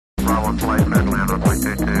on flight, Midland, runway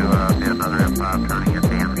 22, be another F5 turning at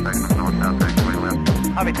the intersection, north-south taxiway left.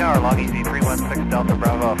 Hobby Tower, log easy 316 Delta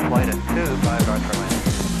Bravo, flight at 25 north for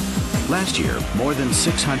land. Last year, more than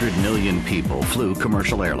 600 million people flew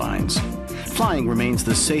commercial airlines. Flying remains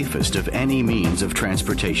the safest of any means of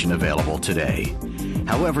transportation available today.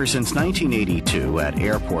 However, since 1982 at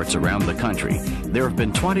airports around the country, there have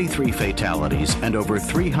been 23 fatalities and over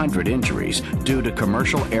 300 injuries due to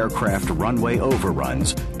commercial aircraft runway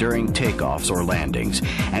overruns during takeoffs or landings,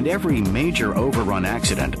 and every major overrun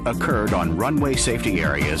accident occurred on runway safety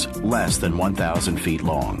areas less than 1,000 feet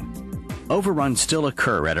long. Overruns still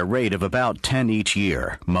occur at a rate of about 10 each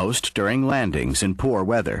year, most during landings in poor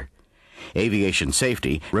weather. Aviation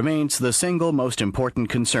safety remains the single most important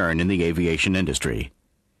concern in the aviation industry.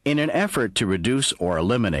 In an effort to reduce or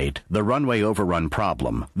eliminate the runway overrun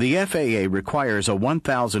problem, the FAA requires a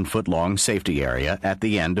 1,000-foot-long safety area at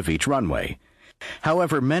the end of each runway.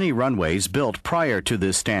 However, many runways built prior to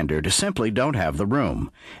this standard simply don't have the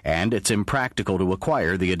room, and it's impractical to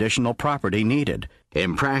acquire the additional property needed.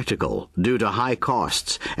 Impractical due to high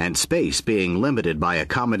costs and space being limited by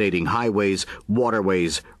accommodating highways,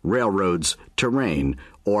 waterways, railroads, terrain,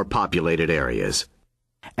 or populated areas.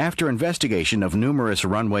 After investigation of numerous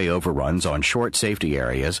runway overruns on short safety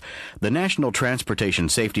areas, the National Transportation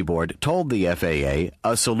Safety Board told the FAA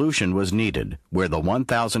a solution was needed where the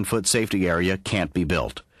 1,000-foot safety area can't be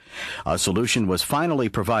built. A solution was finally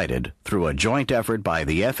provided through a joint effort by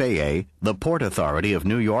the FAA, the Port Authority of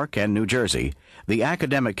New York and New Jersey, the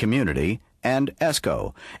academic community, and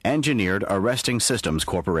ESCO, Engineered Arresting Systems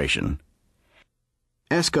Corporation.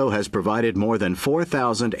 ESCO has provided more than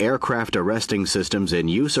 4,000 aircraft arresting systems in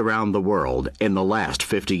use around the world in the last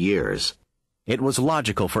 50 years. It was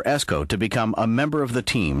logical for ESCO to become a member of the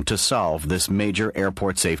team to solve this major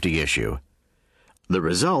airport safety issue. The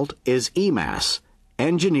result is EMAS,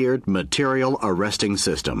 Engineered Material Arresting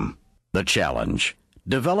System. The challenge: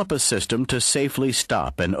 develop a system to safely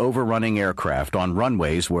stop an overrunning aircraft on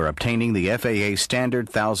runways where obtaining the FAA standard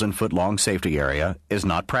 1,000-foot-long safety area is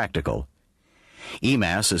not practical.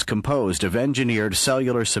 EMAS is composed of engineered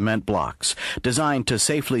cellular cement blocks designed to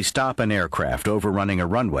safely stop an aircraft overrunning a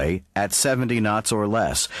runway at 70 knots or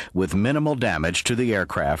less with minimal damage to the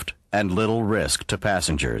aircraft and little risk to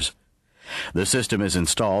passengers. The system is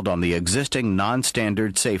installed on the existing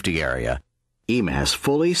non-standard safety area. EMAS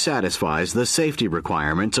fully satisfies the safety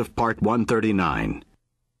requirements of Part 139.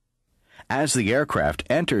 As the aircraft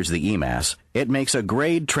enters the EMAS, it makes a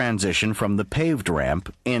grade transition from the paved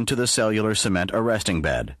ramp into the cellular cement arresting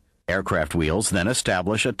bed. Aircraft wheels then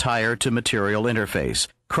establish a tire-to-material interface,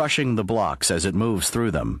 crushing the blocks as it moves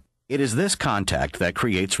through them. It is this contact that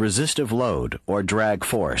creates resistive load or drag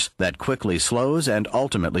force that quickly slows and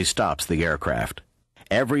ultimately stops the aircraft.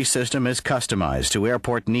 Every system is customized to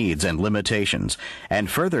airport needs and limitations, and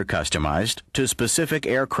further customized to specific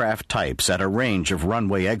aircraft types at a range of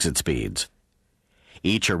runway exit speeds.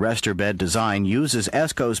 Each arrestor bed design uses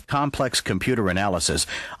ESCO's complex computer analysis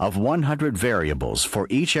of 100 variables for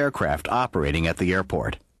each aircraft operating at the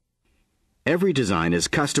airport. Every design is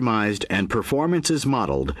customized and performance is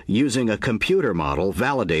modeled using a computer model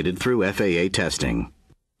validated through FAA testing.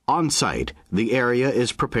 On site, the area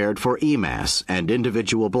is prepared for EMAS and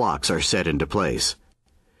individual blocks are set into place.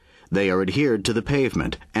 They are adhered to the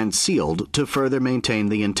pavement and sealed to further maintain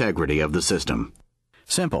the integrity of the system.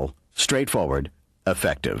 Simple, straightforward,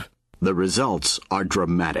 effective. The results are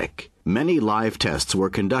dramatic. Many live tests were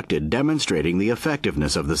conducted demonstrating the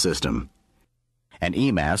effectiveness of the system. An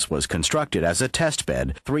EMAS was constructed as a test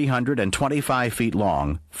bed 325 feet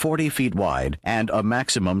long, 40 feet wide, and a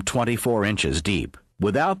maximum 24 inches deep.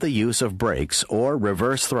 Without the use of brakes or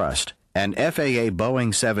reverse thrust, an FAA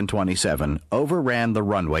Boeing 727 overran the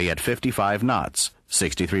runway at 55 knots,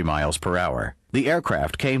 63 miles per hour. The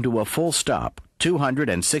aircraft came to a full stop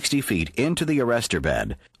 260 feet into the arrestor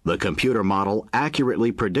bed. The computer model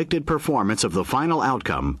accurately predicted performance of the final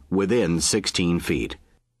outcome within 16 feet.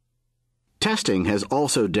 Testing has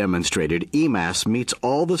also demonstrated EMAS meets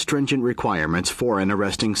all the stringent requirements for an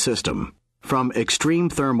arresting system. From extreme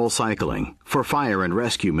thermal cycling for fire and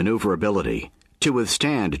rescue maneuverability to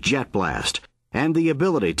withstand jet blast and the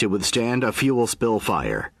ability to withstand a fuel spill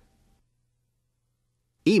fire.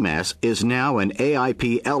 EMAS is now an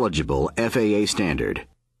AIP-eligible FAA standard.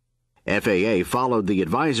 FAA followed the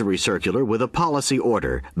advisory circular with a policy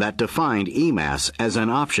order that defined EMAS as an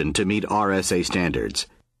option to meet RSA standards.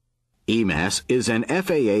 EMAS is an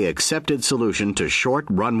FAA-accepted solution to short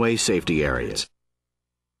runway safety areas.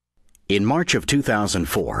 In March of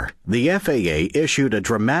 2004, the FAA issued a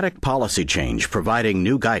dramatic policy change providing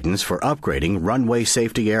new guidance for upgrading runway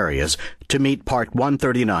safety areas to meet Part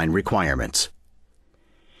 139 requirements.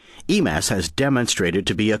 EMAS has demonstrated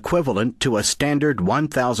to be equivalent to a standard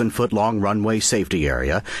 1,000-foot-long runway safety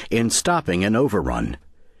area in stopping an overrun.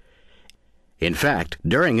 In fact,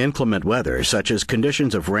 during inclement weather such as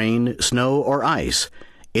conditions of rain, snow, or ice,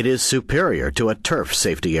 it is superior to a turf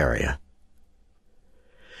safety area.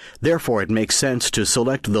 Therefore, it makes sense to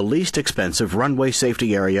select the least expensive runway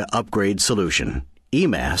safety area upgrade solution,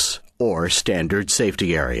 EMAS, or Standard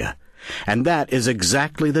Safety Area. And that is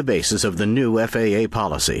exactly the basis of the new FAA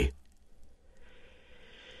policy.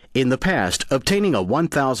 In the past, obtaining a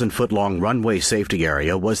 1,000-foot-long runway safety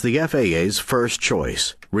area was the FAA's first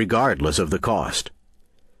choice, regardless of the cost.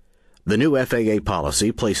 The new FAA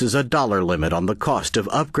policy places a dollar limit on the cost of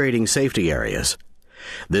upgrading safety areas.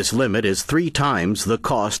 This limit is 3 times the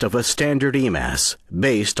cost of a standard EMAS,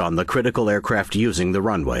 based on the critical aircraft using the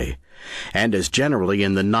runway, and is generally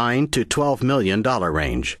in the $9 to $12 million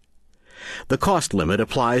range. The cost limit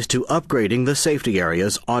applies to upgrading the safety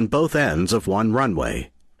areas on both ends of one runway.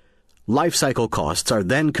 Life cycle costs are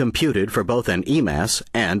then computed for both an EMAS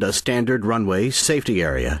and a standard runway safety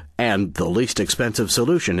area, and the least expensive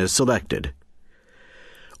solution is selected.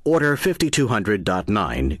 Order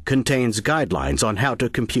 5200.9 contains guidelines on how to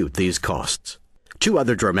compute these costs. 2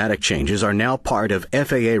 other dramatic changes are now part of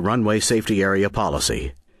FAA runway safety area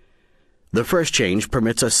policy. The first change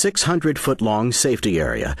permits a 600-foot-long safety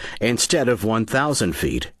area instead of 1,000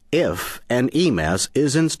 feet if an EMAS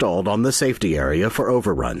is installed on the safety area for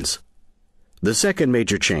overruns. The second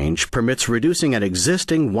major change permits reducing an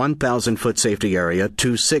existing 1,000-foot safety area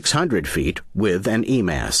to 600 feet with an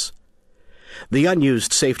EMAS. The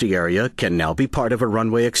unused safety area can now be part of a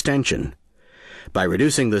runway extension. By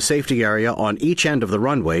reducing the safety area on each end of the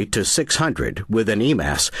runway to 600 with an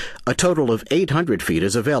EMAS, a total of 800 feet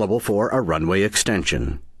is available for a runway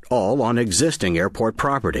extension, all on existing airport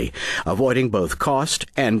property, avoiding both cost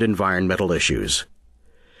and environmental issues.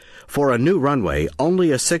 For a new runway,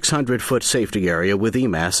 only a 600-foot safety area with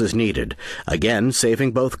EMAS is needed, again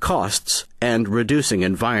saving both costs and reducing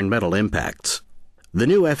environmental impacts. The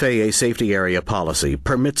new FAA safety area policy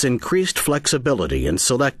permits increased flexibility in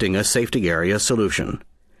selecting a safety area solution.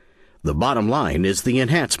 The bottom line is the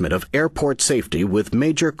enhancement of airport safety with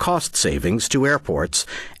major cost savings to airports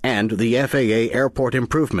and the FAA Airport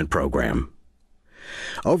Improvement Program.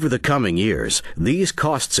 Over the coming years, these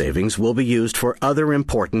cost savings will be used for other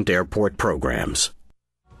important airport programs.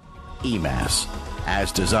 EMAS,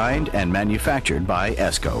 as designed and manufactured by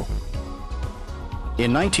ESCO.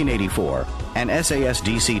 In 1984, an SAS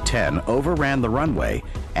DC-10 overran the runway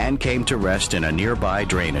and came to rest in a nearby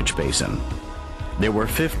drainage basin. There were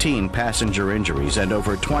 15 passenger injuries and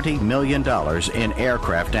over $20 million in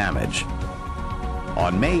aircraft damage.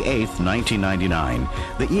 On May 8, 1999,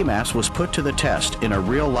 the EMAS was put to the test in a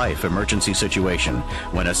real-life emergency situation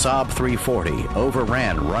when a Saab 340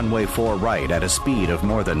 overran runway 4 right at a speed of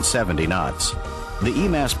more than 70 knots. The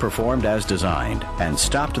EMAS performed as designed and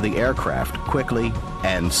stopped the aircraft quickly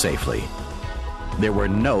and safely. There were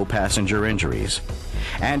no passenger injuries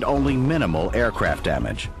and only minimal aircraft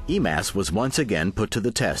damage. EMAS was once again put to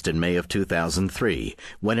the test in May of 2003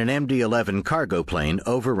 when an MD-11 cargo plane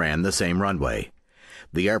overran the same runway.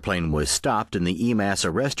 The airplane was stopped in the EMAS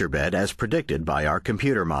arrestor bed as predicted by our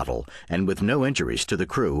computer model and with no injuries to the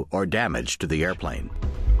crew or damage to the airplane.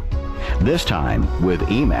 This time, with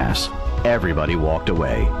EMAS, everybody walked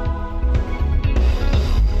away.